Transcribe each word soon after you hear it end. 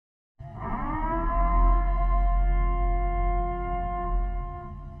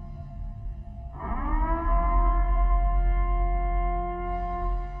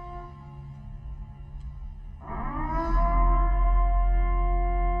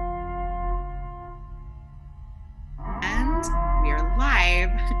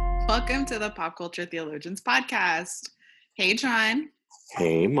Welcome to the Pop Culture Theologians podcast. Hey, John.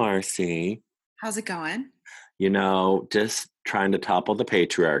 Hey, Marcy. How's it going? Just trying to topple the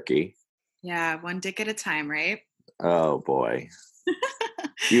patriarchy. Yeah, one dick at a time, right? Oh boy.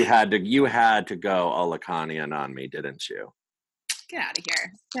 You had to go all Lacanian on me, didn't you? Get out of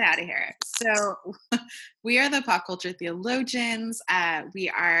here. Get out of here. So we are the Pop Culture Theologians. We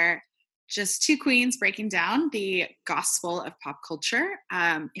are just two queens breaking down the gospel of pop culture.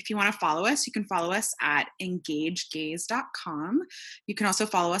 If you want to follow us, you can follow us at engagegaze.com. You can also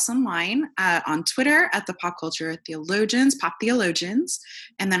follow us online on Twitter at the Pop Culture Theologians, Pop Theologians,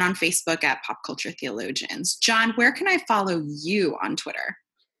 and then on Facebook at Pop Culture Theologians. John, where can I follow you on Twitter?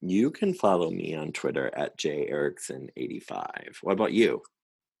 You can follow me on Twitter at jerickson85. What about you?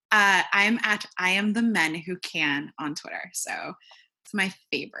 I'm at I am the men who can on Twitter. So it's my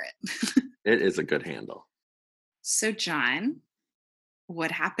favorite. It is a good handle. So, John,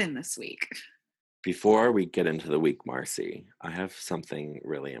 what happened this week? Before we get into the week, Marcy, I have something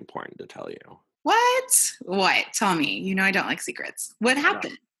really important to tell you. What? What? Tell me. You know I don't like secrets. What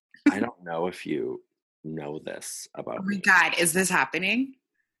happened? I don't know if you know this about Oh my me. God, is this happening?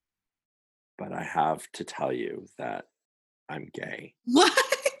 But I have to tell you that I'm gay. What?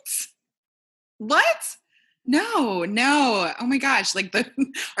 What? No. Oh my gosh,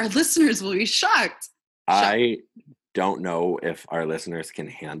 our listeners will be shocked. I don't know if our listeners can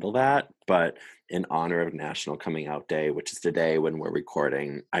handle that, but in honor of National Coming Out Day, which is today when we're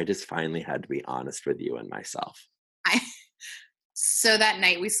recording, I just finally had to be honest with you and myself. So that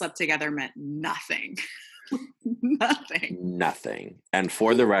night we slept together meant nothing. Nothing. And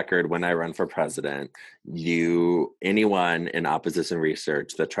for the record, when I run for president, anyone in opposition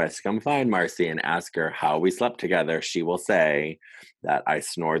research that tries to come find Marcy and ask her how we slept together, she will say that I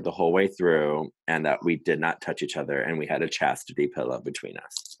snored the whole way through and that we did not touch each other and we had a chastity pillow between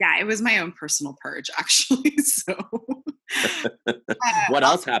us. Yeah, it was my own personal purge, actually. So what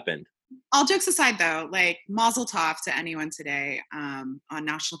else happened? All jokes aside, though, mazel tov to anyone today on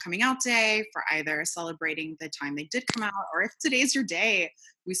National Coming Out Day for either celebrating the time they did come out, or if today's your day,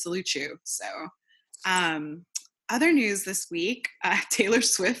 we salute you. So, other news this week, Taylor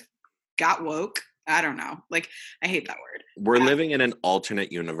Swift got woke. I don't know. I hate that word. We're living in an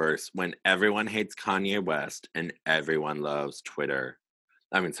alternate universe when everyone hates Kanye West and everyone loves Twitter,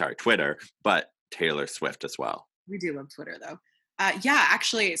 but Taylor Swift as well. We do love Twitter, though. Yeah,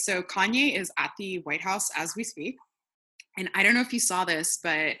 actually, so Kanye is at the White House as we speak. And I don't know if you saw this,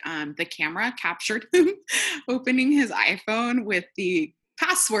 but the camera captured him opening his iPhone with the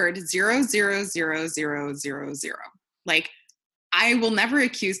password 000000. I will never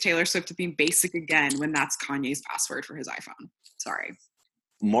accuse Taylor Swift of being basic again when that's Kanye's password for his iPhone. Sorry.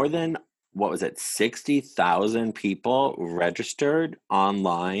 More than 60,000 people registered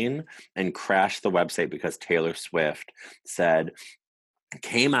online and crashed the website because Taylor Swift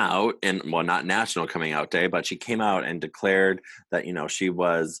came out and, well, not National Coming Out Day, but she came out and declared that, she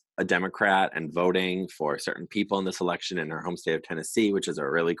was a Democrat and voting for certain people in this election in her home state of Tennessee, which is a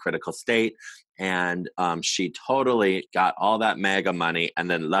really critical state. And she totally got all that MAGA money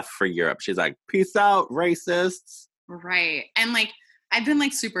and then left for Europe. She's like, peace out, racists. Right. And I've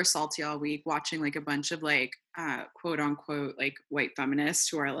been super salty all week watching a bunch of quote unquote white feminists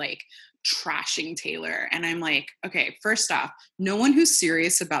who are trashing Taylor. And I'm okay, first off, no one who's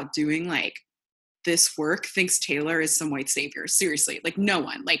serious about doing this work thinks Taylor is some white savior. Seriously, no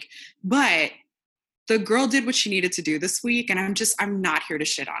one. But the girl did what she needed to do this week, and I'm not here to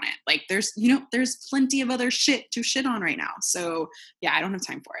shit on it. There's plenty of other shit to shit on right now. So yeah, I don't have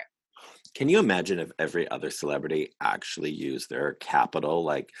time for it. Can you imagine if every other celebrity actually used their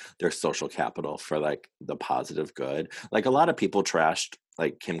capital, their social capital for the positive good? A lot of people trashed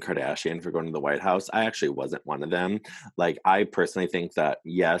Kim Kardashian for going to the White House. I actually wasn't one of them. I personally think that,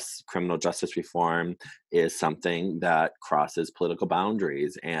 yes, criminal justice reform is something that crosses political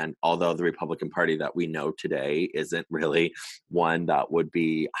boundaries. And although the Republican Party that we know today isn't really one that would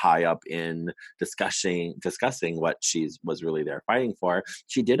be high up in discussing what she was really there fighting for,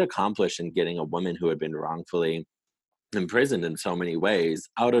 she did accomplish in getting a woman who had been wrongfully imprisoned in so many ways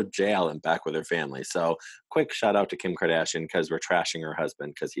out of jail and back with her family. So quick shout out to Kim Kardashian, because we're trashing her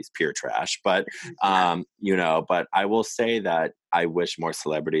husband because he's pure trash. But, but I will say that I wish more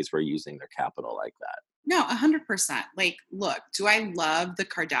celebrities were using their capital like that. No, 100%. Look, do I love the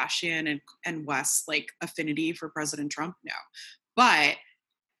Kardashian and West affinity for President Trump? No. But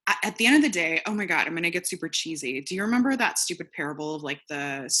at the end of the day, oh my God, I'm going to get super cheesy. Do you remember that stupid parable of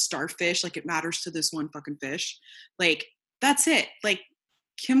the starfish? It matters to this one fucking fish. That's it.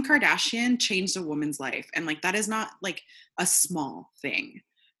 Kim Kardashian changed a woman's life. And that is not a small thing.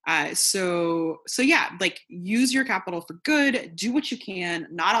 So yeah, like use your capital for good, do what you can.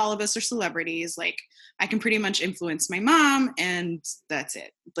 Not all of us are celebrities. Like I can pretty much influence my mom and that's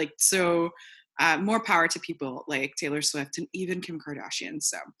it. Like, so more power to people like Taylor Swift and even Kim Kardashian.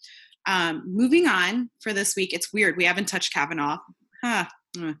 So moving on for this week, it's weird. We haven't touched Kavanaugh. Huh.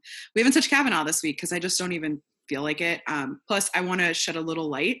 We haven't touched Kavanaugh this week because I just don't even feel like it. Plus, I want to shed a little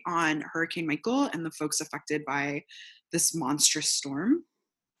light on Hurricane Michael and the folks affected by this monstrous storm,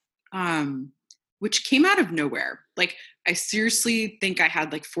 which came out of nowhere. Like, I seriously think I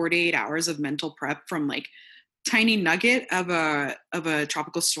had like 48 hours of mental prep from like tiny nugget of a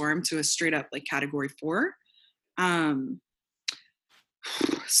tropical storm to a straight up like category 4.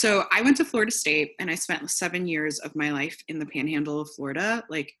 So I went to Florida State and I spent 7 years of my life in the panhandle of Florida.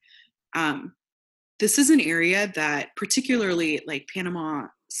 Like, this is an area that particularly like Panama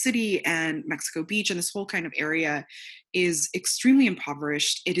City and Mexico Beach and this whole kind of area is extremely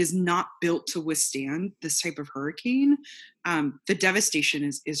impoverished. It is not built to withstand this type of hurricane. The devastation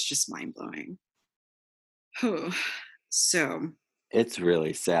is just mind blowing. Oh, so It's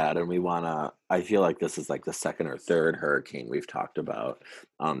really sad, and I feel like this is like the second or third hurricane we've talked about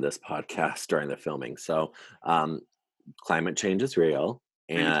on this podcast during the filming. So, climate change is real.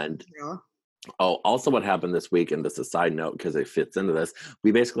 climate And change is real. also what happened this week, and this is a side note because it fits into this,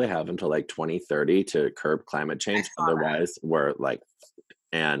 we basically have until like 2030 to curb climate change. Otherwise, we're like,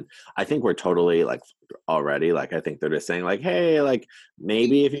 and I think we're totally like already, like, I think they're just saying like, hey, like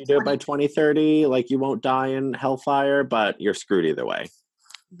maybe if you do it by 2030, like you won't die in hellfire, but you're screwed either way.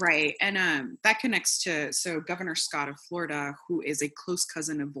 Right. And that connects to, so Governor Scott of Florida, who is a close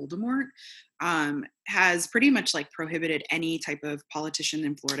cousin of Voldemort, has pretty much like prohibited any type of politician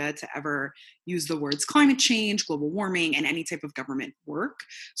in Florida to ever use the words climate change, global warming, and any type of government work.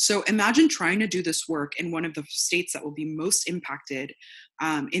 So imagine trying to do this work in one of the states that will be most impacted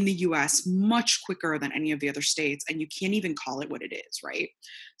in the US much quicker than any of the other states, and you can't even call it what it is, right?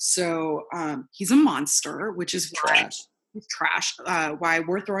 So he's a monster, which is why trash, why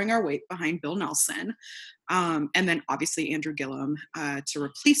we're throwing our weight behind Bill Nelson, and then obviously Andrew Gillum to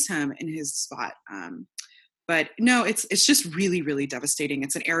replace him in his spot. But no, it's just really, really devastating.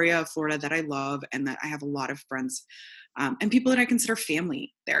 It's an area of Florida that I love and that I have a lot of friends and people that I consider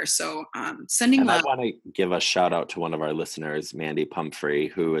family there. So sending And I love. want to give a shout out to one of our listeners, Mandy Pumphrey,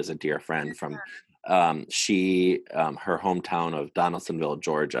 who is a dear friend from her hometown of Donaldsonville,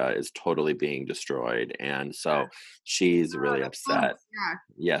 Georgia, is totally being destroyed, and so she's really upset.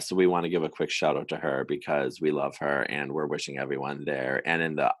 Yeah, so we want to give a quick shout out to her because we love her and we're wishing everyone there and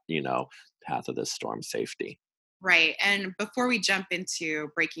in the path of this storm safety. Right. And before we jump into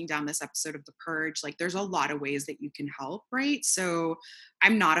breaking down this episode of The Purge, like there's a lot of ways that you can help, right? So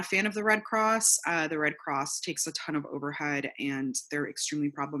I'm not a fan of the Red Cross. The Red Cross takes a ton of overhead and they're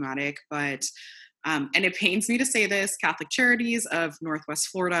extremely problematic. But, and it pains me to say this, Catholic Charities of Northwest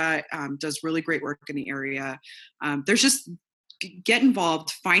Florida does really great work in the area. There's just, get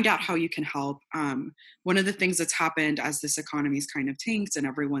involved, find out how you can help. One of the things that's happened as this economy's kind of tanked and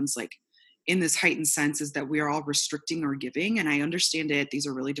everyone's like, in this heightened sense is that we are all restricting our giving. And I understand it. These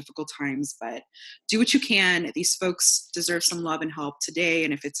are really difficult times, but do what you can. These folks deserve some love and help today.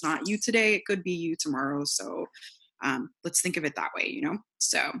 And if it's not you today, it could be you tomorrow. So let's think of it that way, you know?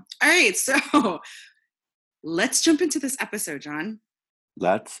 So, all right. So let's jump into this episode, John.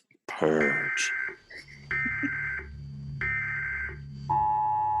 Let's purge.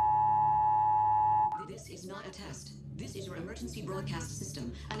 This is not a test. This is your emergency broadcast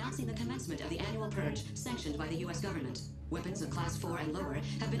system announcing the commencement of the annual purge sanctioned by the U.S. government. Weapons of Class 4 and lower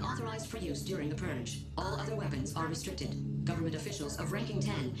have been authorized for use during the purge. All other weapons are restricted. Government officials of ranking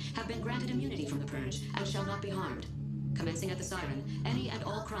 10 have been granted immunity from the purge and shall not be harmed. Commencing at the siren, any and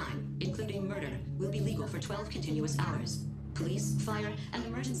all crime, including murder, will be legal for 12 continuous hours. Police, fire, and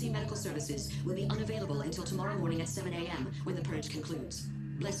emergency medical services will be unavailable until tomorrow morning at 7 a.m. when the purge concludes.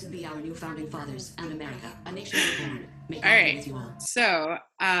 Blessed be our new founding fathers and America, a nation reborn. May God be with you all. So,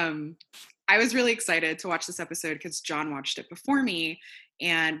 I was really excited to watch this episode because John watched it before me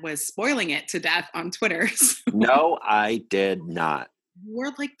and was spoiling it to death on Twitter. So No, I did not.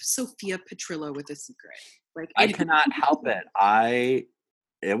 you're like Sophia Petrillo with a secret. Like I cannot help it.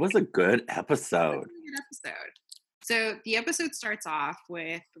 It was a good episode. So the episode starts off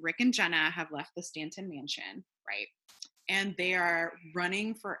with Rick and Jenna have left the Stanton mansion, right? And they are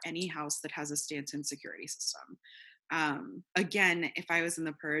running for any house that has a Stanton security system. Again, if I was in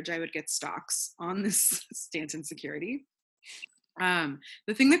the purge, I would get stocks on this Stanton security.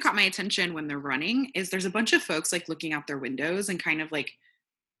 The thing that caught my attention when they're running is there's a bunch of folks like looking out their windows and kind of like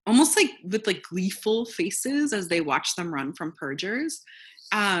almost like with like gleeful faces as they watch them run from purgers.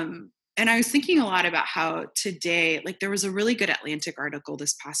 And I was thinking a lot about how today, like there was a really good Atlantic article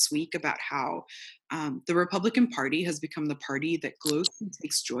this past week about how the Republican Party has become the party that gloats and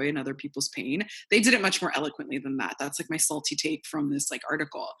takes joy in other people's pain. They did it much more eloquently than that. That's like my salty take from this like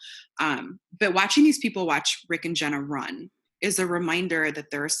article. But watching these people watch Rick and Jenna run is a reminder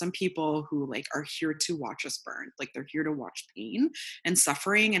that there are some people who like are here to watch us burn. Like they're here to watch pain and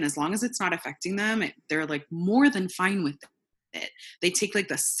suffering. And as long as it's not affecting them, they're like more than fine with it. They take like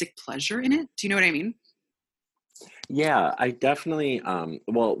the sick pleasure in it. Do you know what I mean? Yeah, I definitely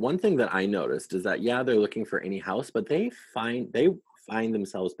well, one thing that I noticed is that yeah, they're looking for any house, but they find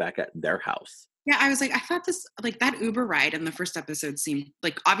themselves back at their house. Yeah, I was like, I thought this like that Uber ride in the first episode seemed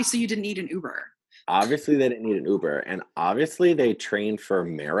like obviously you didn't need an Uber. Obviously they didn't need an Uber, and obviously they trained for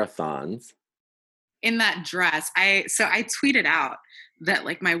marathons. In that dress. I tweeted out that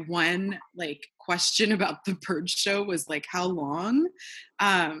like my one like question about the Purge show was like how long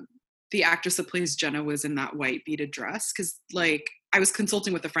the actress that plays Jenna was in that white beaded dress, because like I was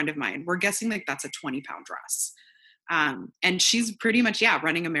consulting with a friend of mine. We're guessing like that's a 20-pound dress. And she's pretty much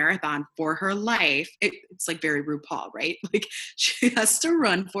running a marathon for her life. It's like very RuPaul, right? Like she has to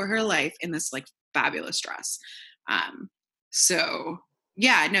run for her life in this like fabulous dress. So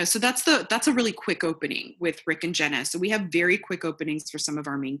yeah, no, so that's a really quick opening with Rick and Jenna. So we have very quick openings for some of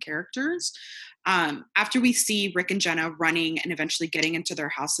our main characters. After we see Rick and Jenna running and eventually getting into their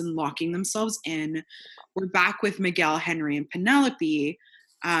house and locking themselves in, we're back with Miguel, Henry, and Penelope,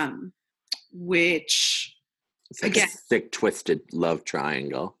 which It's like again, a sick, twisted love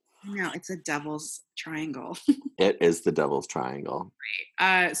triangle. no, it's a devil's triangle. It is the devil's triangle.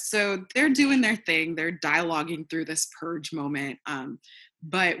 So they're doing their thing. They're dialoguing through this purge moment.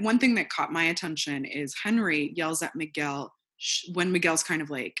 But one thing that caught my attention is Henry yells at Miguel when Miguel's kind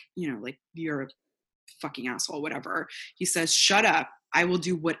of like, like you're a fucking asshole, whatever. He says, "Shut up. I will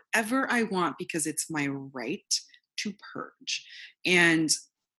do whatever I want because it's my right to purge." And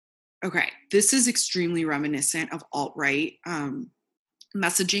okay, this is extremely reminiscent of alt-right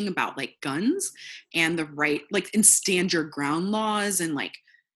messaging about like guns and the right, like in stand your ground laws, and like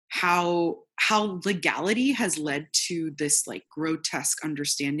how legality has led to this like grotesque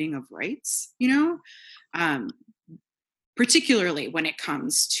understanding of rights, um, particularly when it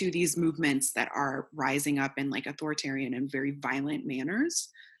comes to these movements that are rising up in like authoritarian and very violent manners.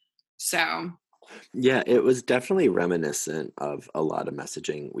 So Yeah, it was definitely reminiscent of a lot of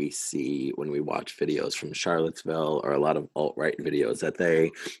messaging we see when we watch videos from Charlottesville or a lot of alt-right videos, that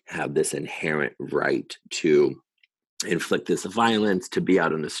they have this inherent right to inflict this violence, to be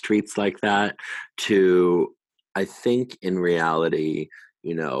out in the streets like that, to, I think in reality,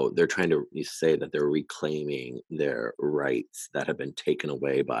 they're trying to say that they're reclaiming their rights that have been taken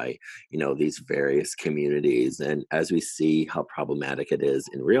away by, these various communities. And as we see how problematic it is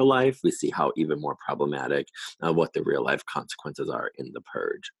in real life, we see how even more problematic what the real life consequences are in the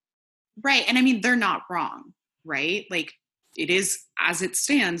purge. right, and I mean they're not wrong, right? Like it is as it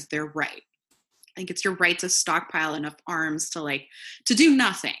stands, they're right. Like it's your right to stockpile enough arms to do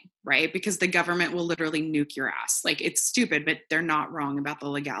nothing, right? Because the government will literally nuke your ass. Like it's stupid, but they're not wrong about the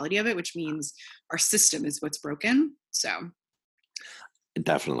legality of it, which means our system is what's broken. So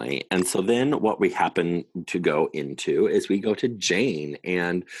Definitely. And so then what we happen to go into is we go to Jane,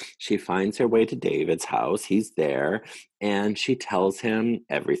 and she finds her way to David's house. He's there, and she tells him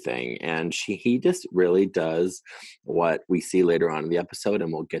everything. And he just really does what we see later on in the episode,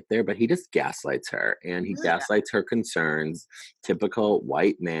 and we'll get there, but he just gaslights her, and he gaslights her concerns. Typical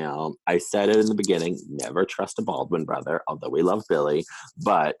white male. I said it in the beginning, never trust a Baldwin brother, although we love Billy.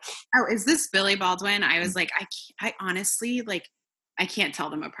 But oh, is this Billy Baldwin? I was like, I honestly like I can't tell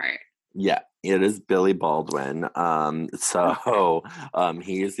them apart. yeah, it is Billy Baldwin.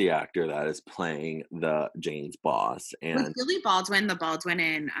 He is the actor that is playing the Jane's boss. Was And Billy Baldwin the Baldwin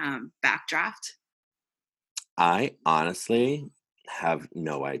in Backdraft? I honestly have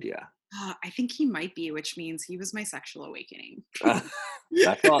no idea. I think he might be, which means he was my sexual awakening.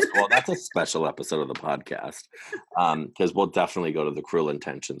 That's a special episode of the podcast, because we'll definitely go to the Cruel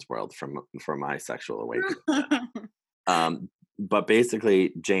Intentions world for my sexual awakening. But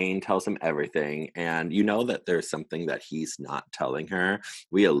basically, Jane tells him everything, and that there's something that he's not telling her.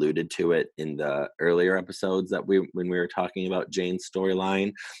 We alluded to it in the earlier episodes when we were talking about Jane's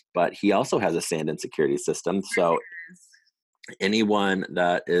storyline, but he also has a stand-in security system. So anyone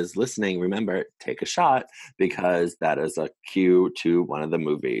that is listening, remember, take a shot, because that is a cue to one of the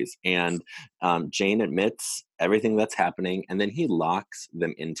movies. And Jane admits everything that's happening, and then he locks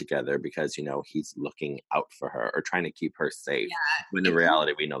them in together because, he's looking out for her or trying to keep her safe. Yeah. When in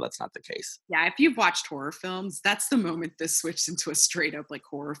reality, we know that's not the case. Yeah, if you've watched horror films, that's the moment this switched into a straight up like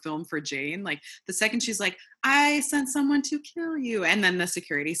horror film for Jane. Like the second she's like, I sent someone to kill you. And then the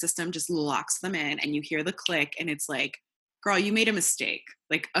security system just locks them in and you hear the click and it's like, girl, you made a mistake,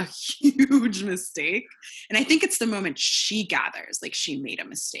 like a huge mistake. And I think it's the moment she gathers, like she made a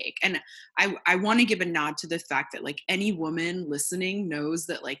mistake. And I want to give a nod to the fact that like any woman listening knows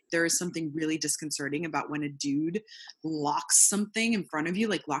that like there is something really disconcerting about when a dude locks something in front of you,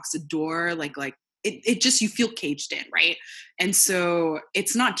 like locks a door, like it just, you feel caged in, right? And so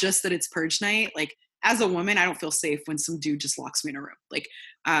it's not just that it's purge night. Like as a woman, I don't feel safe when some dude just locks me in a room, like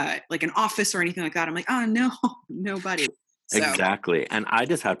an office or anything like that. I'm like, oh no, nobody. So. Exactly. And I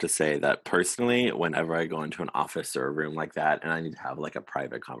just have to say that personally, whenever I go into an office or a room like that and I need to have like a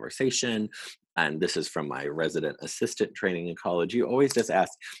private conversation, and this is from my resident assistant training in college, you always just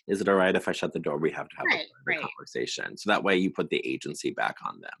ask, is it all right if I shut the door? We have to have a private conversation. So that way you put the agency back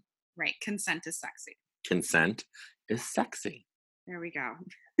on them. Right. Consent is sexy. Consent is sexy. There we go.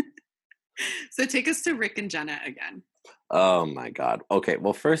 So take us to Rick and Jenna again. Oh my God. Okay.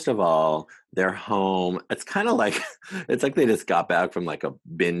 Well, first of all, they're home. It's kind of like, it's like they just got back from like a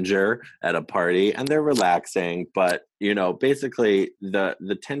binger at a party and they're relaxing, but basically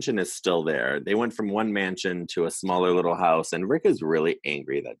the tension is still there. They went from one mansion to a smaller little house, and Rick is really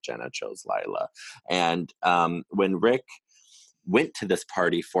angry that Jenna chose Lila. And when Rick went to this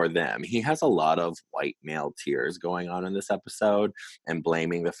party for them, he has a lot of white male tears going on in this episode and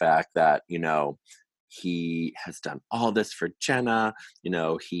blaming the fact that, he has done all this for Jenna.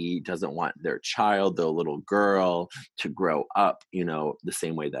 He doesn't want their child, the little girl, to grow up, the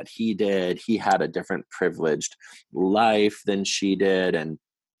same way that he did. He had a different privileged life than she did. And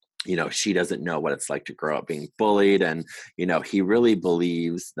she doesn't know what it's like to grow up being bullied. And, he really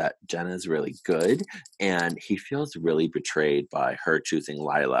believes that Jenna is really good. And he feels really betrayed by her choosing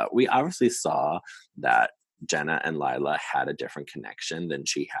Lila. We obviously saw that Jenna and Lila had a different connection than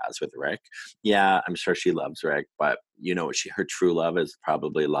she has with Rick. Yeah, I'm sure she loves Rick, but, her true love is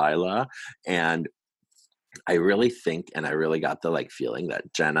probably Lila. And I really think, and I really got the feeling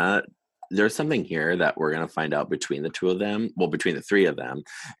that Jenna, there's something here that we're going to find out between the two of them, well, between the three of them.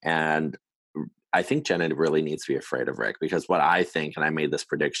 And I think Jenna really needs to be afraid of Rick, because what I think, and I made this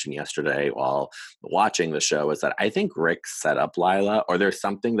prediction yesterday while watching the show, is that I think Rick set up Lila, or there's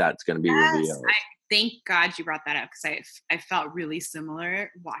something that's going to be revealed. Thank God you brought that up, because I felt really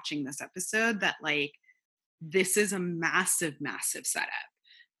similar watching this episode, that this is a massive, massive setup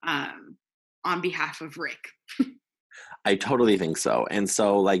on behalf of Rick. I totally think so. And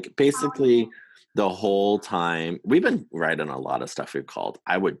so basically the whole time we've been right on a lot of stuff we've called.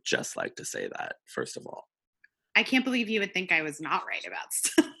 I would just like to say that, first of all. I can't believe you would think I was not right about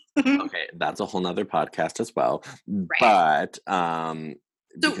stuff. Okay, that's a whole nother podcast as well. Right. But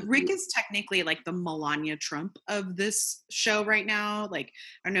so Rick is technically the Melania Trump of this show right now. I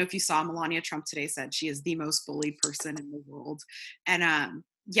don't know if you saw, Melania Trump today said she is the most bullied person in the world. And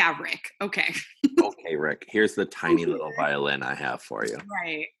yeah, Rick. Okay. Okay, Rick. Here's the tiny little violin I have for you.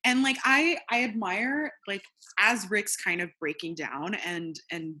 Right. And I admire, as Rick's kind of breaking down and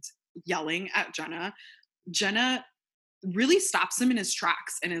yelling at Jenna really stops him in his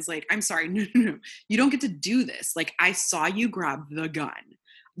tracks and is like, I'm sorry, no. You don't get to do this. I saw you grab the gun.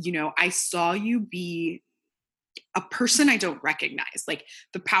 I saw you be a person I don't recognize.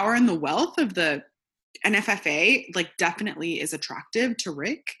 The power and the wealth of the NFFA definitely is attractive to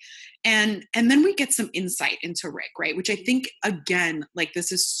Rick. And then we get some insight into Rick, right? Which I think, again,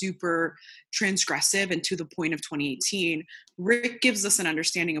 this is super transgressive and to the point of 2018. Rick gives us an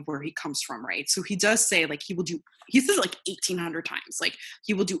understanding of where he comes from, right? So he does say he says 1,800 times,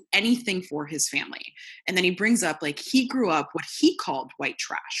 he will do anything for his family. And then he brings up he grew up what he called white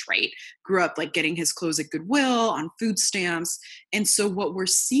trash, right? Grew up getting his clothes at Goodwill, on food stamps. And so what we're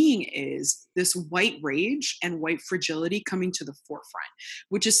seeing is this white rage and white fragility coming to the forefront,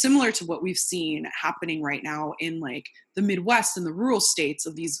 which is similar to what we've seen happening right now in the Midwest and the rural states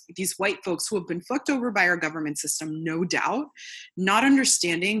of these white folks who have been fucked over by our government system, no doubt, not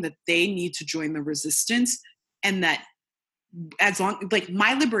understanding that they need to join the resistance, and that as long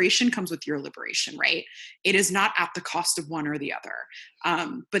my liberation comes with your liberation, right? It is not at the cost of one or the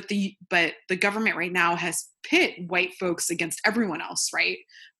other. But the government right now has pit white folks against everyone else, right?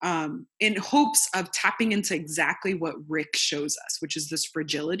 In hopes of tapping into exactly what Rick shows us, which is this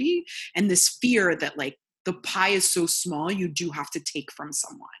fragility and this fear that the pie is so small, you do have to take from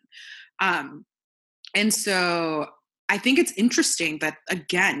someone. And so I think it's interesting that,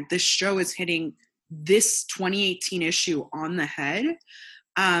 again, this show is hitting this 2018 issue on the head.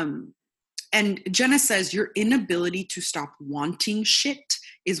 And Jenna says, your inability to stop wanting shit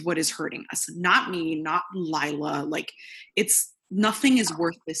is what is hurting us. Not me, not Lila. Like, it's nothing is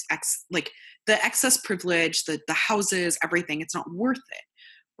worth this the excess privilege, the houses, everything. It's not worth it.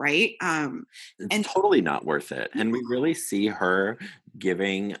 Right. It's totally not worth it. And we really see her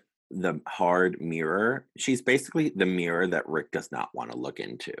giving the hard mirror. She's basically the mirror that Rick does not want to look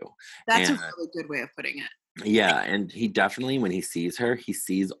into. That's And a really good way of putting it. yeah, and he definitely, when he sees her, he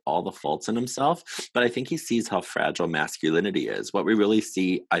sees all the faults in himself, but I think he sees how fragile masculinity is. What we really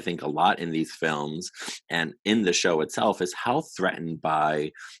see, I think, a lot in these films and in the show itself is how threatened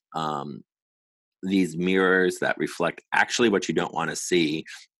by these mirrors that reflect actually what you don't want to see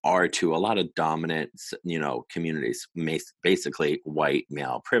are to a lot of dominant, communities, basically white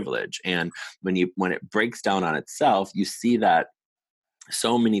male privilege. And when it breaks down on itself, you see that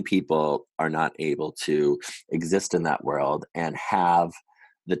so many people are not able to exist in that world and have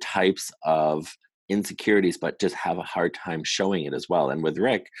the types of insecurities, but just have a hard time showing it as well. And with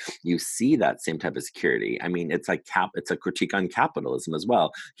Rick, you see that same type of security. I mean, it's like it's a critique on capitalism as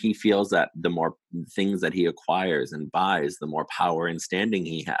well. He feels that the more things that he acquires and buys, the more power and standing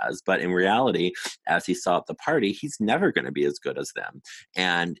he has. But in reality, as he saw at the party, he's never going to be as good as them.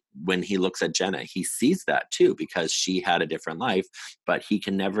 And when he looks at Jenna, he sees that too, because she had a different life, but he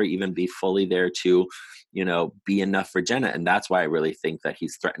can never even be fully there to be enough for Jenna. And that's why I really think that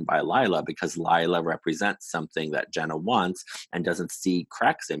he's threatened by Lila, because Lila represents something that Jenna wants and doesn't see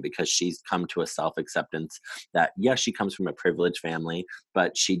cracks in, because she's come to a self-acceptance that, yes, she comes from a privileged family,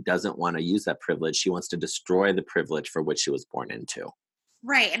 but she doesn't want to use that privilege. She wants to destroy the privilege for which she was born into.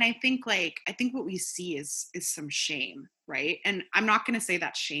 Right. And I think what we see is some shame, right? And I'm not going to say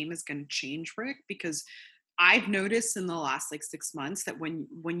that shame is going to change Rick, because I've noticed in the last 6 months that when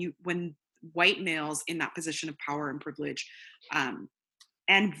white males in that position of power and privilege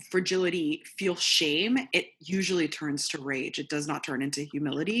and fragility feel shame, it usually turns to rage. It does not turn into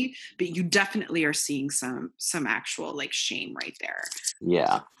humility, but you definitely are seeing some actual shame right there.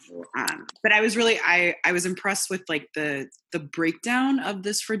 Yeah. But I was really, I was impressed with the breakdown of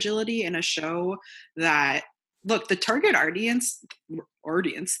this fragility in a show that, look, the target audience,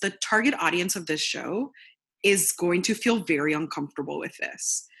 the target audience of this show is going to feel very uncomfortable with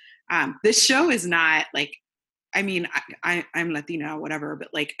this. This show is not I'm Latina, whatever, but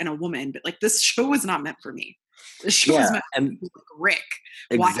and a woman, but this show was not meant for me. This show was meant for Rick.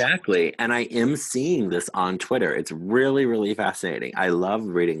 Exactly. And I am seeing this on Twitter. It's really, really fascinating. I love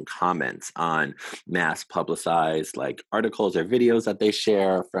reading comments on mass publicized articles or videos that they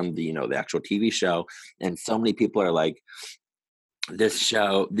share from the actual TV show. And so many people are like, this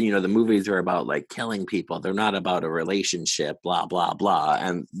show, the movies are about killing people. They're not about a relationship, blah, blah, blah.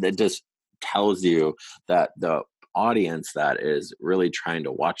 And it just tells you that the audience that is really trying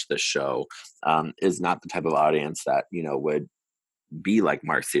to watch this show is not the type of audience that, would be like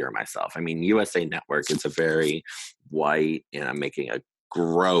Marcy or myself. I mean, USA Network is a very white, and I'm making a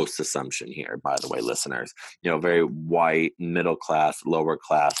gross assumption here, by the way, listeners, very white, middle class, lower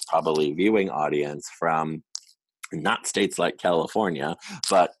class, probably viewing audience from not states like California,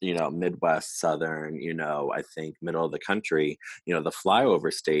 but, Midwest, Southern, I think middle of the country, the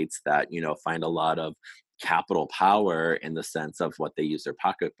flyover states that, find a lot of capital power in the sense of what they use their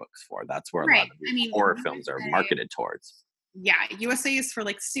pocketbooks for. That's where a lot of these horror films are marketed towards. Yeah, USA is for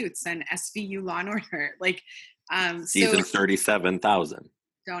Suits and SVU Law and Order, season 37,000.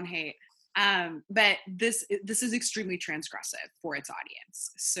 Don't hate. But this is extremely transgressive for its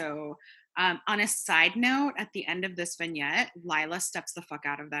audience. So on a side note, at the end of this vignette, Lila steps the fuck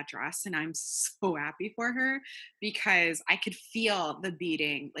out of that dress, and I'm so happy for her, because I could feel the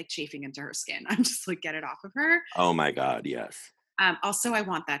beating chafing into her skin. I'm just get it off of her. Oh my God, yes. Also, I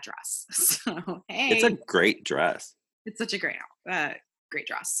want that dress. So hey, it's a great dress. It's such a great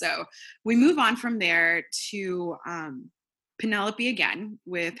dress. So we move on from there to Penelope again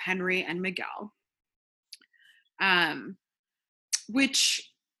with Henry and Miguel, which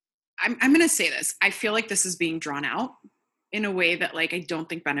I'm going to say this. I feel like this is being drawn out in a way that I don't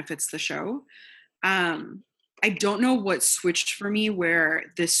think benefits the show. I don't know what switched for me where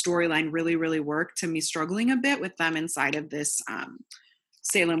this storyline really, really worked, to me struggling a bit with them inside of this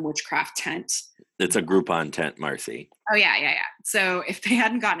Salem witchcraft tent. It's a Groupon tent, Marcy. Oh, yeah. So if they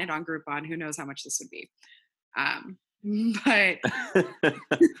hadn't gotten it on Groupon, who knows how much this would be. But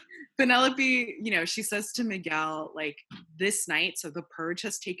Penelope, she says to Miguel, like, this night, so the purge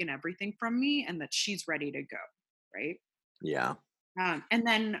has taken everything from me and that she's ready to go, right? Yeah. And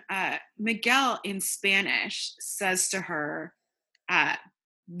then Miguel in Spanish says to her, uh,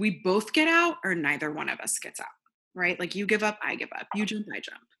 we both get out or neither one of us gets out, right? Like, you give up, I give up. You jump, I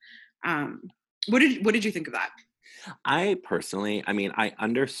jump. What did you think of that? I personally, I mean, I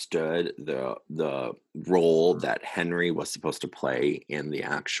understood the role that Henry was supposed to play in the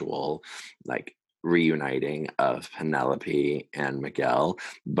actual like reuniting of Penelope and Miguel,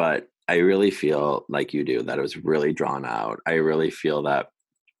 but I really feel like you do that it was really drawn out. I really feel that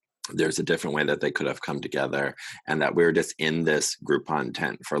there's a different way that they could have come together, and that we're just in this Groupon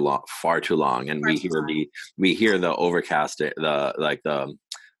tent for far too long, and we hear the overcast, the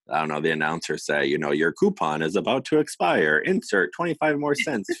I don't know, the announcer say, your coupon is about to expire. Insert 25 more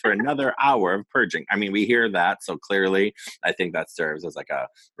cents for another hour of purging. I mean, we hear that. So clearly, I think that serves as like a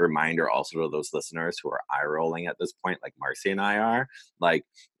reminder also to those listeners who are eye rolling at this point, like Marcy and I are. Like,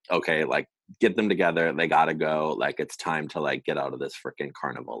 okay, like get them together. They got to go. Like, it's time to like get out of this freaking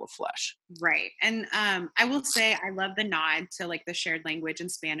carnival of flesh. Right. And I will say I love the nod to like the shared language in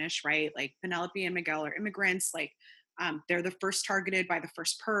Spanish, right? Like Penelope and Miguel are immigrants. Like they're the first targeted by the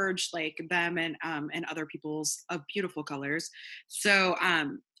first purge, like them and other peoples of beautiful colors. So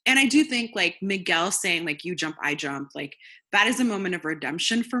and I do think like Miguel saying like you jump, I jump, like that is a moment of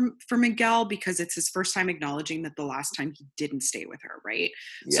redemption for Miguel, because it's his first time acknowledging that the last time he didn't stay with her, right?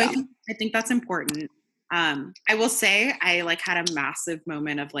 So Yeah. I think that's important. I will say I like had a massive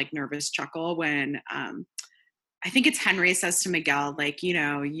moment of like nervous chuckle when I think it's Henry says to Miguel, like,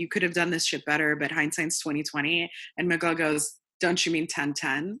 you could have done this shit better, but hindsight's 2020. And Miguel goes, don't you mean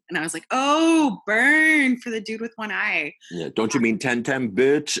 10-10? And I was like, oh, burn for the dude with one eye. Yeah. Don't you mean 10-10,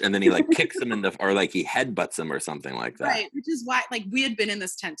 bitch? And then he like kicks him or like he headbutts him or something like that. Right. Which is why, like, we had been in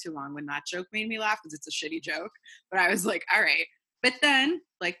this tent too long when that joke made me laugh, because it's a shitty joke. But I was like, all right. But then,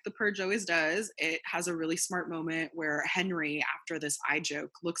 like the purge always does, it has a really smart moment where Henry, after this eye joke,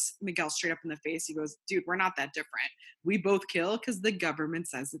 looks Miguel straight up in the face. He goes, dude, we're not that different. We both kill because the government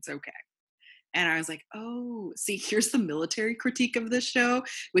says it's okay. And I was like, oh, see, here's the military critique of this show,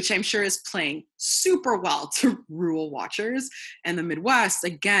 which I'm sure is playing super well to rural watchers and the Midwest,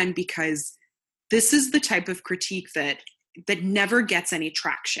 again, because this is the type of critique that never gets any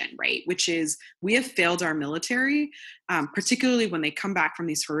traction, right? Which is, we have failed our military, particularly when they come back from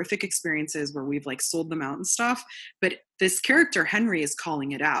these horrific experiences where we've like sold them out and stuff. But this character, Henry, is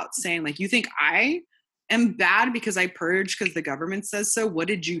calling it out, saying like, you think I am bad because I purged because the government says so? What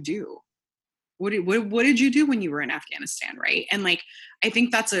did you do? What did you do when you were in Afghanistan, right? And like, I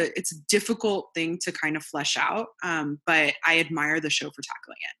think it's a difficult thing to kind of flesh out, but I admire the show for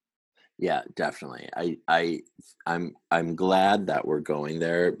tackling it. Yeah, definitely. I'm glad that we're going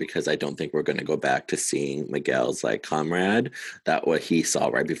there, because I don't think we're going to go back to seeing Miguel's like comrade, that what he saw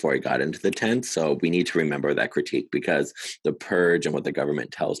right before he got into the tent. So we need to remember that critique, because the purge and what the government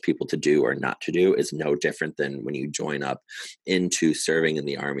tells people to do or not to do is no different than when you join up into serving in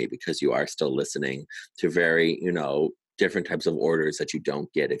the army, because you are still listening to very, different types of orders that you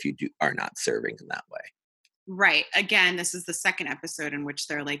don't get if you are not serving in that way. Right. Again, this is the second episode in which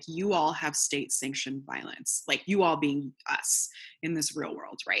they're like, you all have state sanctioned violence, like you all being us in this real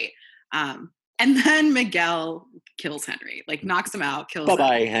world. Right. And then Miguel kills Henry, like knocks him out, kills him.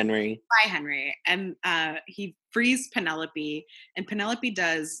 Bye-bye, Henry. Bye, Henry. And he frees Penelope, and Penelope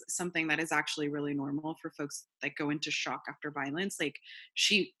does something that is actually really normal for folks that go into shock after violence. Like,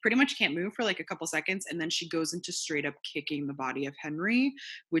 she pretty much can't move for like a couple seconds, and then she goes into straight up kicking the body of Henry,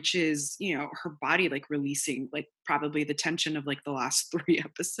 which is, her body like releasing like probably the tension of like the last 3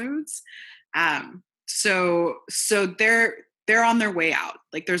 episodes. So they're on their way out.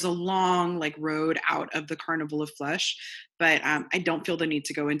 Like, there's a long like road out of the carnival of flesh, but I don't feel the need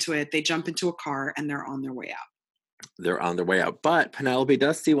to go into it. They jump into a car and they're on their way out. They're on their way out, but Penelope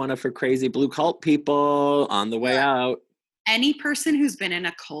does see one of her crazy blue cult people on the way out. Any person who's been in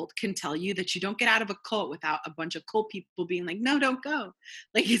a cult can tell you that you don't get out of a cult without a bunch of cult people being like, no, don't go.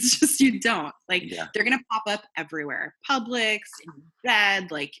 Like, it's just, you don't. Like, They're going to pop up everywhere. Publix, in bed,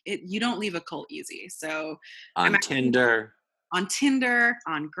 like, you don't leave a cult easy. So on Tinder, on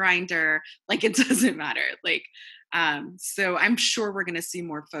Grindr, like, it doesn't matter. Like, so I'm sure we're going to see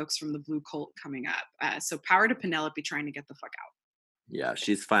more folks from the blue cult coming up. So power to Penelope trying to get the fuck out. Yeah,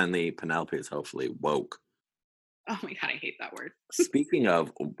 Penelope is hopefully woke. Oh my God, I hate that word. Speaking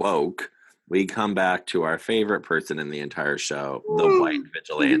of woke, we come back to our favorite person in the entire show, the white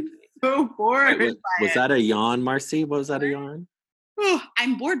vigilante. So bored. Was that a yawn, Marcy? Was that a yawn?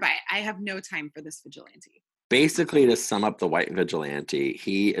 I'm bored by it. I have no time for this vigilante. Basically, to sum up the white vigilante,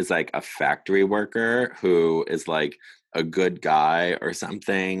 he is like a factory worker who is like a good guy or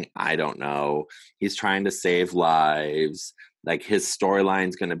something. I don't know. He's trying to save lives. Like his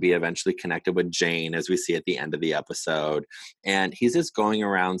storyline's going to be eventually connected with Jane, as we see at the end of the episode. And he's just going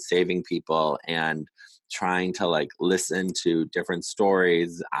around saving people and trying to like listen to different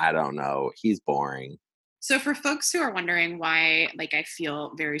stories. I don't know. He's boring. So for folks who are wondering why, like, I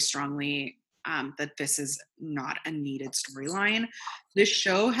feel very strongly that this is not a needed storyline, this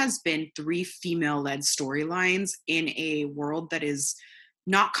show has been 3 female-led storylines in a world that is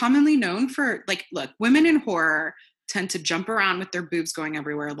not commonly known for, like, look, women in horror tend to jump around with their boobs going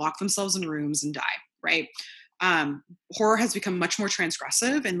everywhere, lock themselves in rooms, and die, right? Horror has become much more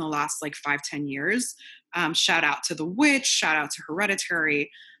transgressive in the last like 5-10 years. Shout out to The Witch, shout out to Hereditary.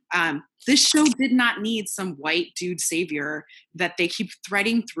 This show did not need some white dude savior that they keep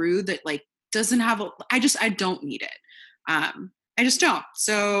threading through that like doesn't have I don't need it. I just don't.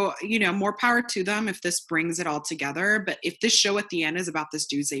 So, more power to them if this brings it all together. But if this show at the end is about this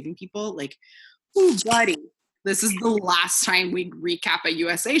dude saving people, like, ooh, buddy, this is the last time we recap a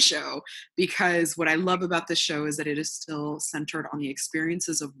USA show, because what I love about this show is that it is still centered on the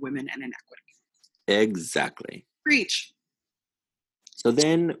experiences of women and inequity. Exactly. Preach. So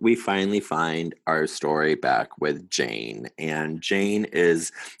then we finally find our story back with Jane, and Jane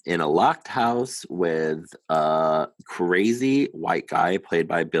is in a locked house with a crazy white guy played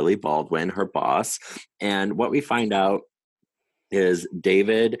by Billy Baldwin, her boss. And what we find out is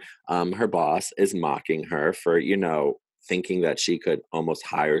David, her boss, is mocking her for, thinking that she could almost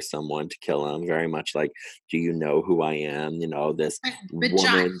hire someone to kill him. Very much like, do you know who I am? This But woman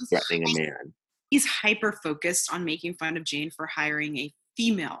John, threatening a man. he's hyper focused on making fun of Jane for hiring a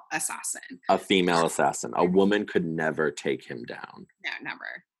female assassin. A female assassin. A woman could never take him down. No,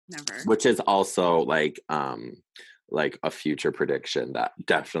 never. Which is also like a future prediction that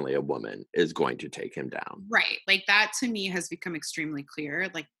definitely a woman is going to take him down. Right. Like that to me has become extremely clear.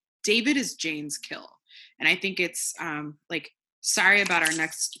 Like David is Jane's kill. And I think it's sorry about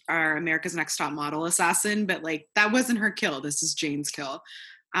our America's Next Top Model assassin, but like that wasn't her kill. This is Jane's kill.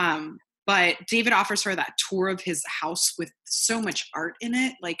 But David offers her that tour of his house with so much art in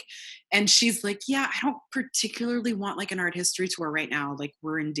it. Like, and she's like, yeah, I don't particularly want like an art history tour right now. Like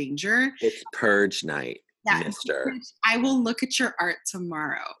we're in danger. It's purge night, mister. I will look at your art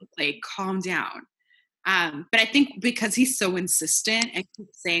tomorrow. Like, calm down. But I think because he's so insistent and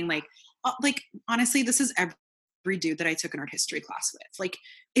keeps saying like honestly, this is every dude that I took an art history class with. Like,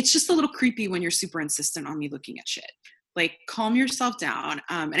 it's just a little creepy when you're super insistent on me looking at shit. Like, calm yourself down.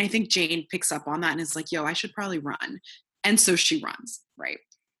 And I think Jane picks up on that and is like, yo, I should probably run. And so she runs, right?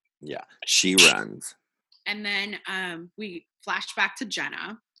 Yeah, she runs. And then we flash back to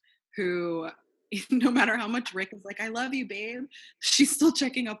Jenna, who, no matter how much Rick is like, I love you, babe, she's still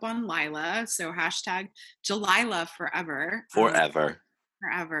checking up on Lila. So hashtag Jalila forever. Forever.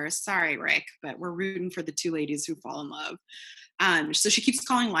 Sorry, Rick, but we're rooting for the 2 ladies who fall in love. So she keeps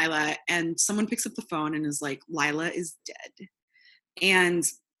calling Lila, and someone picks up the phone and is like, Lila is dead. And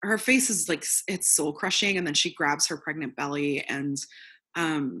her face is like, it's soul crushing. And then she grabs her pregnant belly. And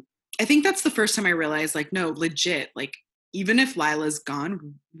I think that's the first time I realized, like, no, legit, like, even if Lila's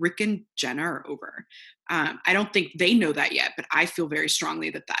gone, Rick and Jenna are over. I don't think they know that yet, but I feel very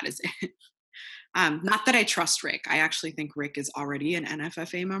strongly that is it. Not that I trust Rick. I actually think Rick is already an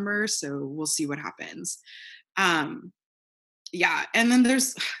NFFA member, so we'll see what happens. Yeah, and then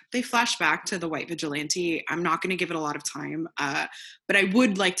they flash back to the white vigilante. I'm not going to give it a lot of time, but I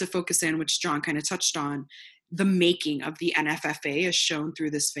would like to focus in, which John kind of touched on, the making of the NFFA is shown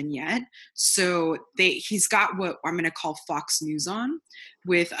through this vignette. So he's got what I'm going to call Fox News on,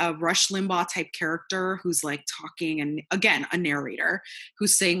 with a Rush Limbaugh type character who's like talking, and again, a narrator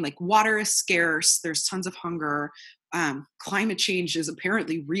who's saying like, water is scarce, there's tons of hunger, climate change is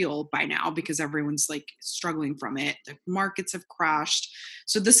apparently real by now because everyone's like struggling from it. The markets have crashed.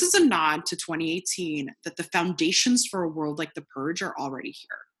 So this is a nod to 2018 that the foundations for a world like the Purge are already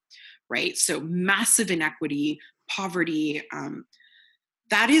here. Right? So massive inequity, poverty,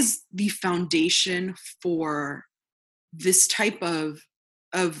 that is the foundation for this type of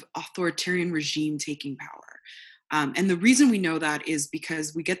authoritarian regime taking power. And the reason we know that is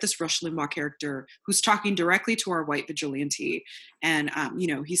because we get this Rush Limbaugh character who's talking directly to our white vigilante. And,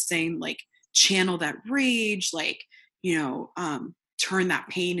 he's saying like, channel that rage, like, turn that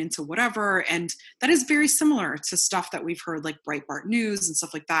pain into whatever. And that is very similar to stuff that we've heard like Breitbart News and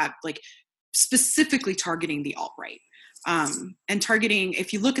stuff like that, like specifically targeting the alt-right. And targeting,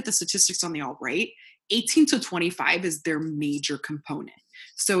 if you look at the statistics on the alt-right, 18 to 25 is their major component.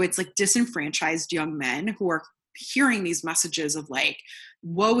 So it's like disenfranchised young men who are hearing these messages of like,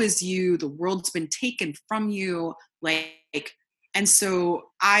 woe is you, the world's been taken from you, like, and so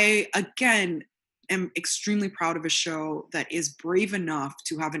I again am extremely proud of a show that is brave enough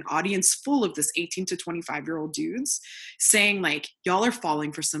to have an audience full of this 18 to 25-year-old dudes saying like, y'all are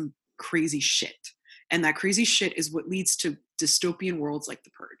falling for some crazy shit. And that crazy shit is what leads to dystopian worlds like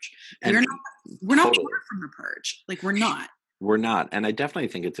The Purge. And We're not totally. far from The Purge. Like, we're not. We're not. And I definitely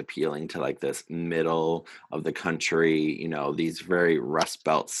think it's appealing to like this middle of the country, these very Rust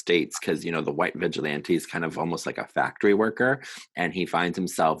Belt states, because, the white vigilante is kind of almost like a factory worker. And he finds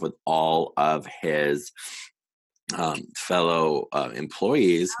himself with all of his fellow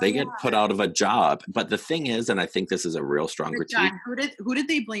employees. They get put out of a job. But the thing is, and I think this is a real strong critique. Who did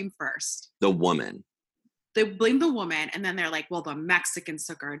they blame first? The woman. They blame the woman, and then they're like, well, the Mexicans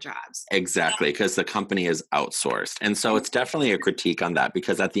took our jobs. Exactly, because the company is outsourced. And so it's definitely a critique on that,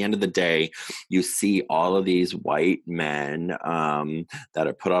 because at the end of the day, you see all of these white men that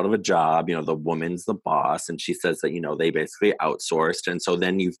are put out of a job. The woman's the boss, and she says that, they basically outsourced. And so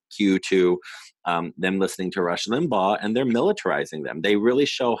then you cue to them listening to Rush Limbaugh, and they're militarizing them. They really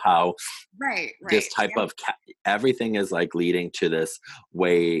show how this type of everything is like leading to this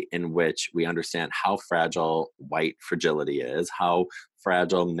way in which we understand how fragile white fragility is, how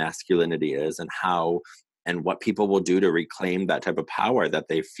fragile masculinity is, and what people will do to reclaim that type of power that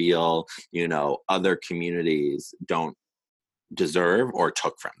they feel, other communities don't deserve or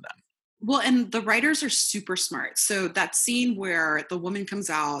took from them. Well, and the writers are super smart. So that scene where the woman comes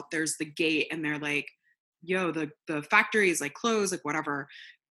out, there's the gate, and they're like, yo, the factory is like closed, like whatever.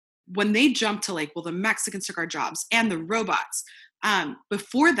 When they jump to like, well, the Mexicans took our jobs and the robots,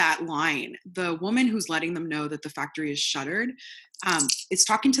 before that line, the woman who's letting them know that the factory is shuttered is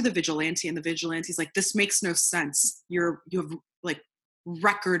talking to the vigilante, and the vigilante's like, this makes no sense. You have like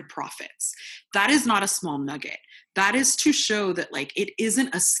record profits. That is not a small nugget. That is to show that like it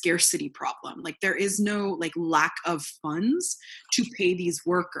isn't a scarcity problem. Like there is no like lack of funds to pay these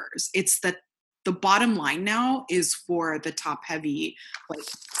workers. It's that the bottom line now is for the top heavy like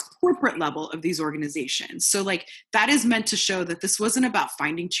corporate level of these organizations. So like that is meant to show that this wasn't about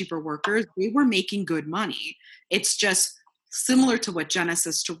finding cheaper workers. They were making good money. It's just similar to what Jenna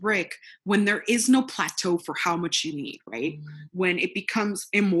says to Rick, when there is no plateau for how much you need, right? When it becomes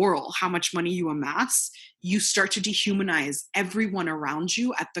immoral how much money you amass, you start to dehumanize everyone around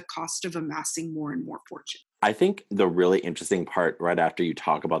you at the cost of amassing more and more fortune. I think the really interesting part right after you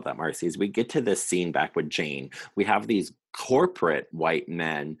talk about that, Marcy, is we get to this scene back with Jane. We have these corporate white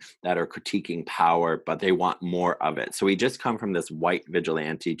men that are critiquing power, but they want more of it. So we just come from this white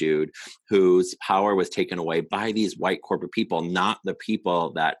vigilante dude whose power was taken away by these white corporate people, not the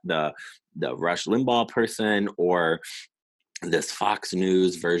people that the Rush Limbaugh person or this Fox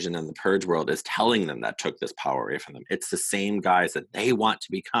News version of the Purge world is telling them that took this power away from them. It's the same guys that they want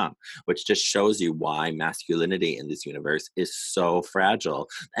to become, which just shows you why masculinity in this universe is so fragile.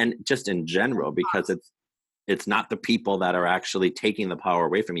 And just in general, because it's not the people that are actually taking the power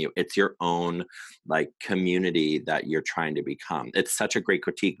away from you. It's your own like community that you're trying to become. It's such a great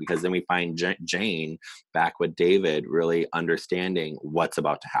critique, because then we find Jane back with David really understanding what's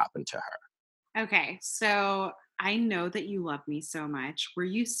about to happen to her. Okay, so I know that you love me so much. Were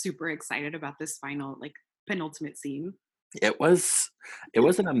you super excited about this final, like, penultimate scene? It was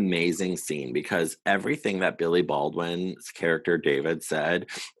an amazing scene, because everything that Billy Baldwin's character David said,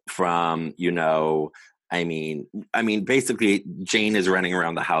 from, I mean, basically Jane is running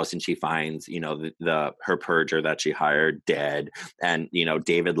around the house and she finds, her purger that she hired dead, and,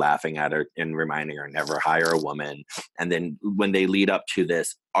 David laughing at her and reminding her never hire a woman. And then when they lead up to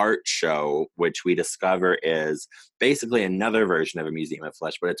this art show, which we discover is basically another version of a Museum of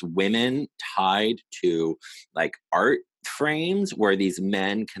Flesh, but it's women tied to like art frames where these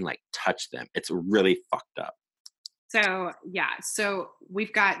men can like touch them. It's really fucked up. So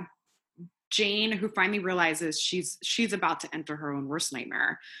we've got Jane, who finally realizes she's about to enter her own worst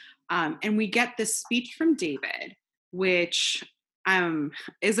nightmare. And we get this speech from David, which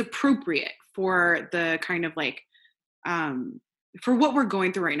is appropriate for the kind of like, for what we're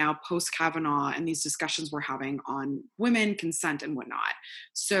going through right now, post-Kavanaugh, and these discussions we're having on women, consent, and whatnot.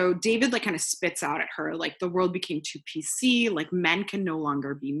 So David like kind of spits out at her, like, the world became too PC, like men can no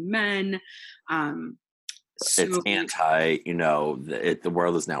longer be men. So, it's anti, the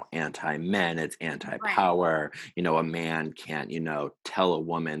world is now anti-men, it's anti-power. Right. A man can't, tell a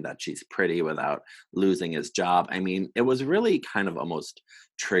woman that she's pretty without losing his job. I mean, it was really kind of almost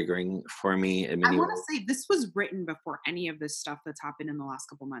triggering for me. I want to say this was written before any of this stuff that's happened in the last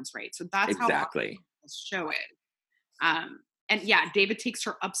couple months, right? So that's exactly how the show is. And yeah, David takes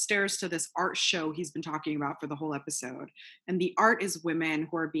her upstairs to this art show he's been talking about for the whole episode. And the art is women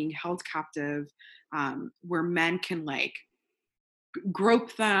who are being held captive, where men can like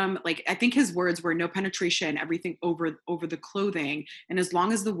grope them. Like I think his words were no penetration, everything over the clothing. And as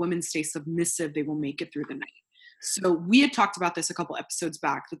long as the women stay submissive, they will make it through the night. So we had talked about this a couple episodes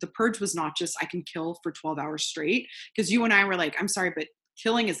back, that the purge was not just I can kill for 12 hours straight. Because you and I were like, I'm sorry, but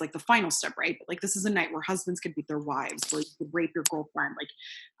killing is like the final step, right? But like this is a night where husbands could beat their wives, where you could rape your girlfriend.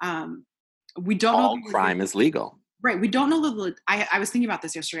 Like we don't All know crime is legal. Right. We don't know I was thinking about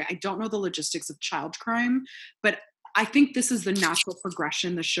this yesterday. I don't know the logistics of child crime, but I think this is the natural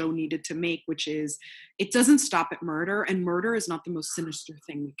progression the show needed to make, which is it doesn't stop at murder, and murder is not the most sinister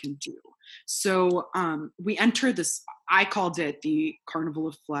thing we can do. So we enter this, I called it the Carnival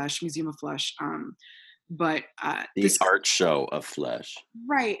of Flesh, Museum of Flesh. But the this art show of flesh.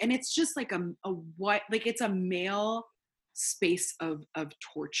 Right. And it's just like it's a male space of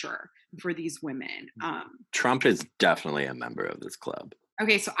torture for these women. Trump is definitely a member of this club.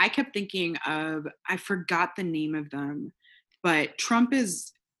 Okay, so I kept thinking of, I forgot the name of them, but Trump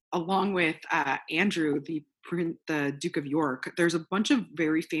is, along with Andrew, the Duke of York, there's a bunch of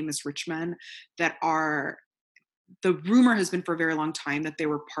very famous rich men that are, the rumor has been for a very long time that they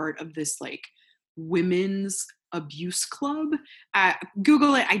were part of this like women's abuse club.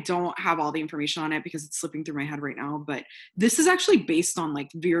 Google it. I don't have all the information on it because it's slipping through my head right now, but this is actually based on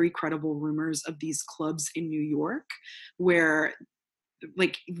like very credible rumors of these clubs in New York where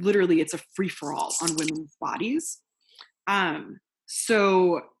like literally it's a free-for-all on women's bodies.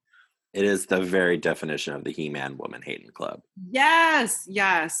 So it is the very definition of the He-Man woman hating club. Yes.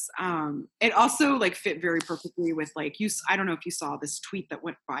 It also like fit very perfectly with like I don't know if you saw this tweet that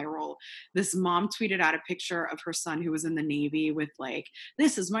went viral. This mom tweeted out a picture of her son who was in the Navy with like,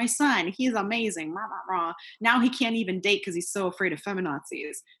 "This is my son. He's amazing. Rah, rah, rah." Now he can't even date because he's so afraid of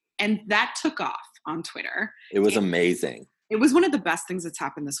feminazis. And that took off on Twitter. It was amazing. It was one of the best things that's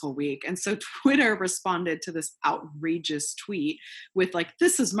happened this whole week. And so Twitter responded to this outrageous tweet with like,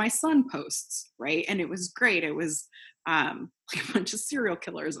 "This is my son" posts, right? And it was great. It was like a bunch of serial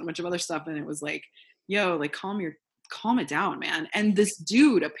killers and a bunch of other stuff. And it was like, yo, like calm it down, man. And this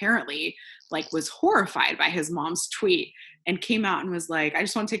dude apparently like was horrified by his mom's tweet and came out and was like, "I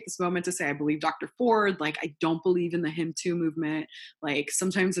just want to take this moment to say I believe Dr. Ford. Like, I don't believe in the Him Too movement. Like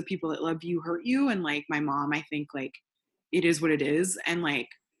sometimes the people that love you hurt you. And like my mom, I think like, it is what it is." And like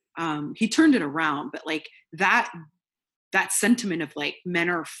he turned it around, but like that sentiment of like men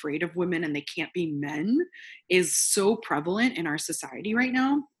are afraid of women and they can't be men is so prevalent in our society right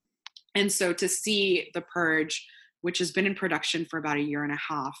now. And so to see The Purge, which has been in production for about a year and a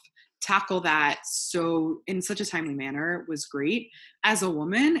half, tackle that so in such a timely manner was great. As a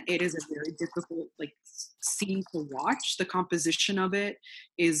woman, it is a very difficult like scene to watch. The composition of it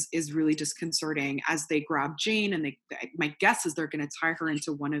is really disconcerting as they grab Jane, and my guess is they're going to tie her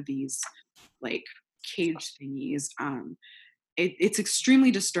into one of these like cage thingies. It's extremely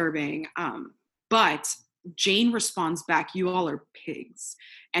disturbing, but Jane responds back, "You all are pigs."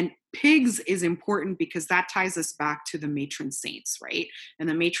 And pigs is important because that ties us back to the matron saints, right? And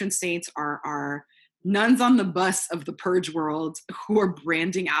the matron saints are nuns on the bus of the purge world who are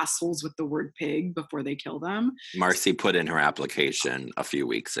branding assholes with the word pig before they kill them. Marcy put in her application a few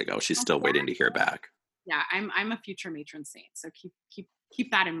weeks ago. She's still waiting to hear back. Yeah, I'm a future matron saint, so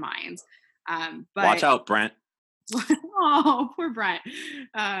keep that in mind. But watch out, Brent. Oh, poor Brent.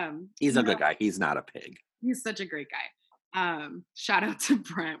 He's a good guy. He's not a pig. He's such a great guy. Shout out to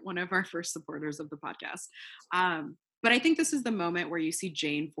Brent, one of our first supporters of the podcast. But I think this is the moment where you see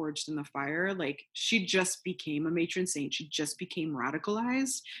Jane forged in the fire. Like she just became a matron saint. She just became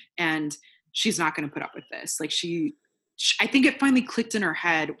radicalized, and she's not going to put up with this. Like I think it finally clicked in her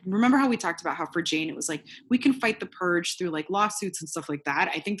head. Remember how we talked about how for Jane, it was like, we can fight the purge through like lawsuits and stuff like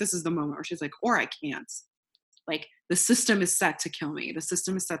that. I think this is the moment where she's like, or I can't. Like the system is set to kill me. The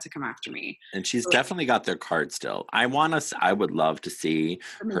system is set to come after me. And she's definitely got their card still. I would love to see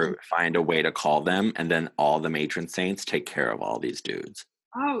her find a way to call them, and then all the matron saints take care of all these dudes.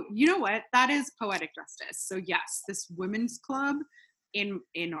 Oh, you know what? That is poetic justice. So yes, this women's club in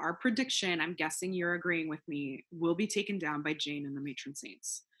our prediction, I'm guessing you're agreeing with me, will be taken down by Jane and the matron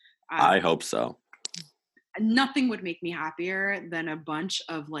saints. I hope so. Nothing would make me happier than a bunch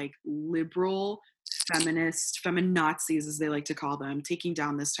of like liberal feminazis, as they like to call them, taking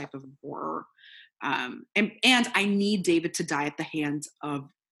down this type of horror. And I need David to die at the hands of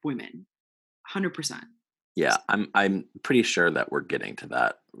women, 100%. Yeah, I'm pretty sure that we're getting to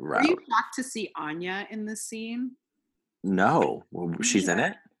that route. Are you shocked to see Anya in this scene? No, she's in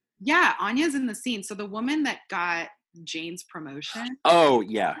it. Yeah, Anya's in the scene. So the woman that got Jane's promotion. Oh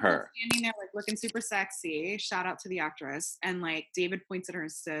yeah, She's her. standing there like looking super sexy. Shout out to the actress. And like David points at her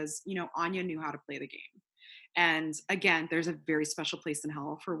and says, you know, Anya knew how to play the game. And again, there's a very special place in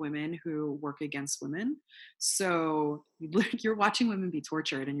hell for women who work against women. So you're watching women be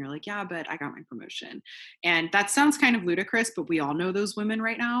tortured and you're like, yeah, but I got my promotion. And that sounds kind of ludicrous, but we all know those women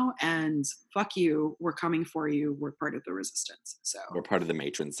right now. And fuck you, we're coming for you. We're part of the resistance. So We're part of the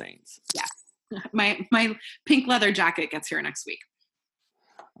matron saints. yeah, my pink leather jacket gets here next week.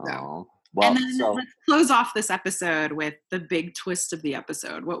 So. Oh. Well, And then so let's close off this episode with the big twist of the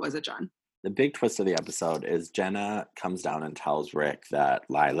episode. What was it, John? the big twist of the episode is Jenna comes down and tells Rick that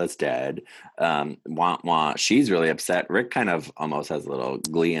Lila's dead. Wah, wah. She's really upset. Rick kind of almost has a little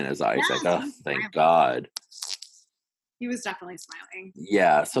glee in his eyes, Yeah, like, oh, he's thank smiling. God. He was definitely smiling.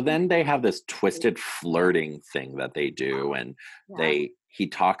 Yeah. So then they have this twisted flirting thing that they do, and Yeah. he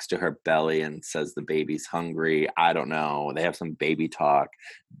talks to her belly and says the baby's hungry. I don't know. They have some baby talk.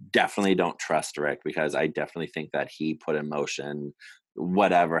 Definitely don't trust Rick, because I definitely think that he put in motion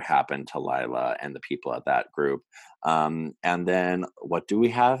whatever happened to Lila and the people at that group. And then what do we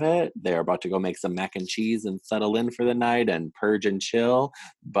have it? They're about to go make some mac and cheese and settle in for the night and purge and chill.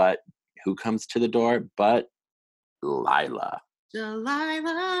 But who comes to the door but Lila?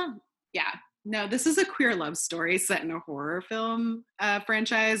 Delilah. Yeah. No, this is a queer love story set in a horror film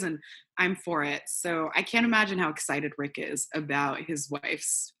franchise, and I'm for it. So I can't imagine how excited Rick is about his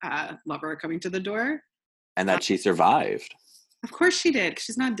wife's lover coming to the door. And that she survived. Of course she did, 'cause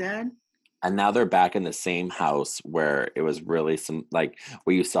she's not dead. And now they're back in the same house where it was really some, like,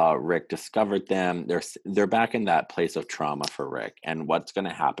 where you saw Rick discovered them. They're back in that place of trauma for Rick, and what's going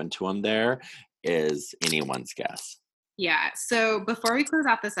to happen to him there is anyone's guess. Yeah. So before we close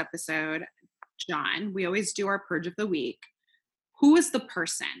out this episode, John, we always do our purge of the week. Who is the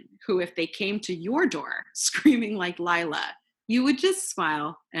person who, if they came to your door screaming like Lila, you would just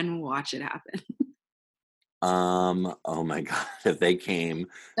smile and watch it happen? Oh my God, if they came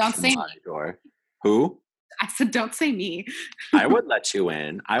Don't to say my me. door, who? I said, don't say me. I would let you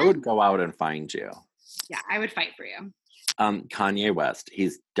in. I would go out and find you. Yeah, I would fight for you. Kanye West,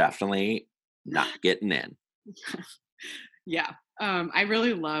 he's definitely not getting in. Yeah. I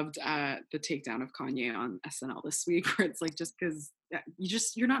really loved the takedown of Kanye on SNL this week, where it's like, just because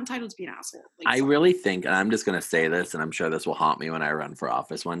you're not entitled to be an asshole. Like, I really think, and I'm just going to say this, and I'm sure this will haunt me when I run for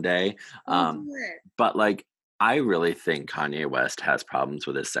office one day. don't do it. But like, I really think Kanye West has problems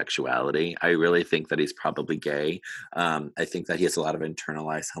with his sexuality. I really think that he's probably gay. I think that he has a lot of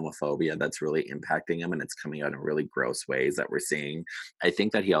internalized homophobia that's really impacting him, and it's coming out in really gross ways that we're seeing. I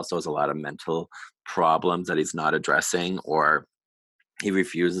think that he also has a lot of mental problems that he's not addressing, or he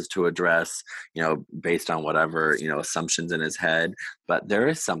refuses to address, based on whatever, assumptions in his head. But there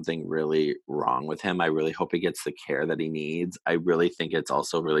is something really wrong with him. I really hope he gets the care that he needs. I really think it's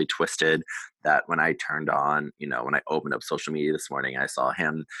also really twisted that when I turned on, when I opened up social media this morning, I saw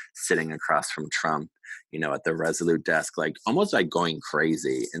him sitting across from Trump, at the Resolute desk, like almost like going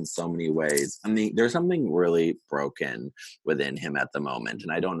crazy in so many ways. I mean, there's something really broken within him at the moment.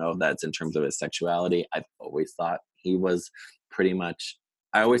 And I don't know if that's in terms of his sexuality. I've always thought he was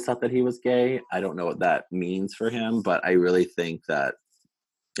I always thought that he was gay. I don't know what that means for him, but I really think that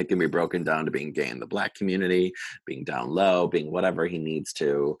it can be broken down to being gay in the Black community, being down low, being whatever he needs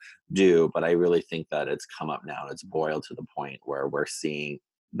to do. But I really think that it's come up now and it's boiled to the point where we're seeing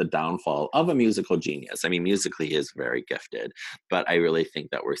the downfall of a musical genius. I mean, musically he is very gifted, but I really think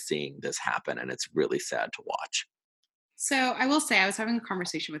that we're seeing this happen, and it's really sad to watch. So I will say, I was having a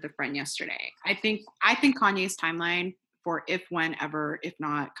conversation with a friend yesterday. I think Kanye's timeline for if, when, ever, if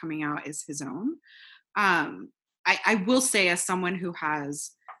not coming out is his own. I will say, as someone who has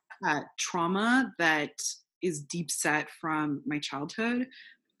trauma that is deep set from my childhood,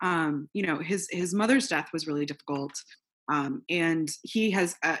 his mother's death was really difficult. And he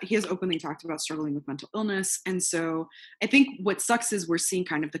has openly talked about struggling with mental illness. And so I think what sucks is we're seeing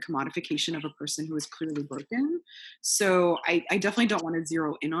kind of the commodification of a person who is clearly broken. So I definitely don't want to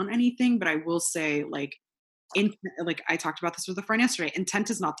zero in on anything, but I will say, like I talked about this with a friend yesterday, intent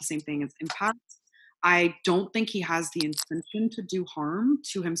is not the same thing as impact. I don't think he has the intention to do harm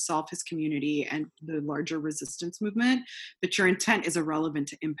to himself, his community, and the larger resistance movement, but your intent is irrelevant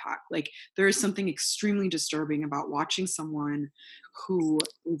to impact. Like, there is something extremely disturbing about watching someone who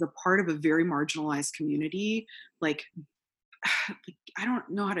is a part of a very marginalized community, like, I don't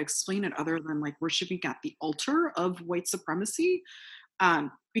know how to explain it other than like worshiping at the altar of white supremacy.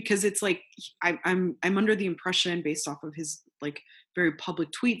 Because it's like I'm under the impression, based off of his like very public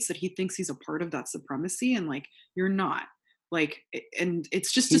tweets, that he thinks he's a part of that supremacy, and like, you're not. and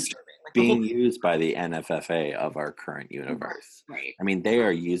it's just He's disturbing. Like the whole being used by the NFFA of our current universe. right. I mean, they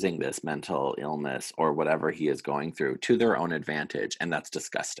are using this mental illness or whatever he is going through to their own advantage, and that's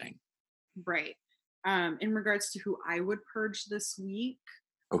disgusting. Right. In regards to who I would purge this week,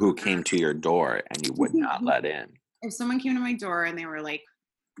 Who came to your door and you would not let in. if someone came to my door and they were like,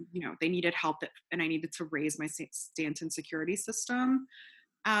 they needed help and I needed to raise my Stanton security system.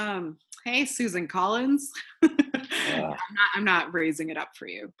 Hey, Susan Collins. I'm not raising it up for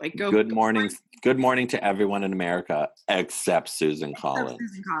you. Like, Good morning to everyone in America except Susan Collins.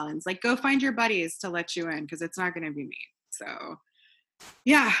 Susan Collins. Like, go find your buddies to let you in because it's not going to be me. So,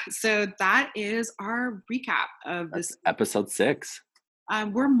 yeah. So that is our recap of this episode 6.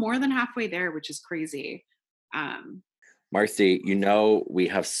 We're more than halfway there, which is crazy. Marcy, we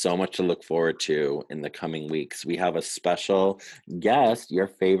have so much to look forward to in the coming weeks. We have a special guest, your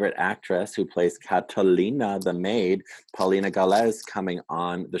favorite actress who plays Catalina the maid, Paulina Galez, coming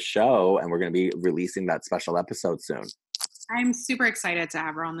on the show, and we're going to be releasing that special episode soon. I'm super excited to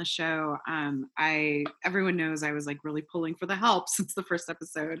have her on the show. Everyone knows I was like really pulling for the help since the first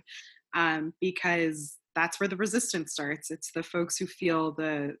episode, because that's where the resistance starts. It's the folks who feel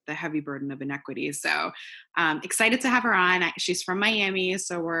the heavy burden of inequity. So excited to have her on. She's from Miami,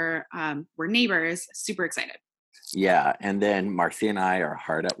 so we're neighbors. Super excited. Yeah, and then Marcy and I are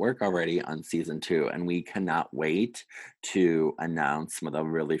hard at work already on season 2, and we cannot wait to announce some of the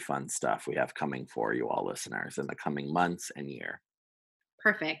really fun stuff we have coming for you all listeners in the coming months and year.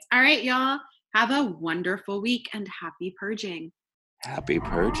 Perfect. All right, y'all. Have a wonderful week and happy purging. Happy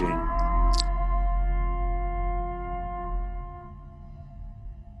purging.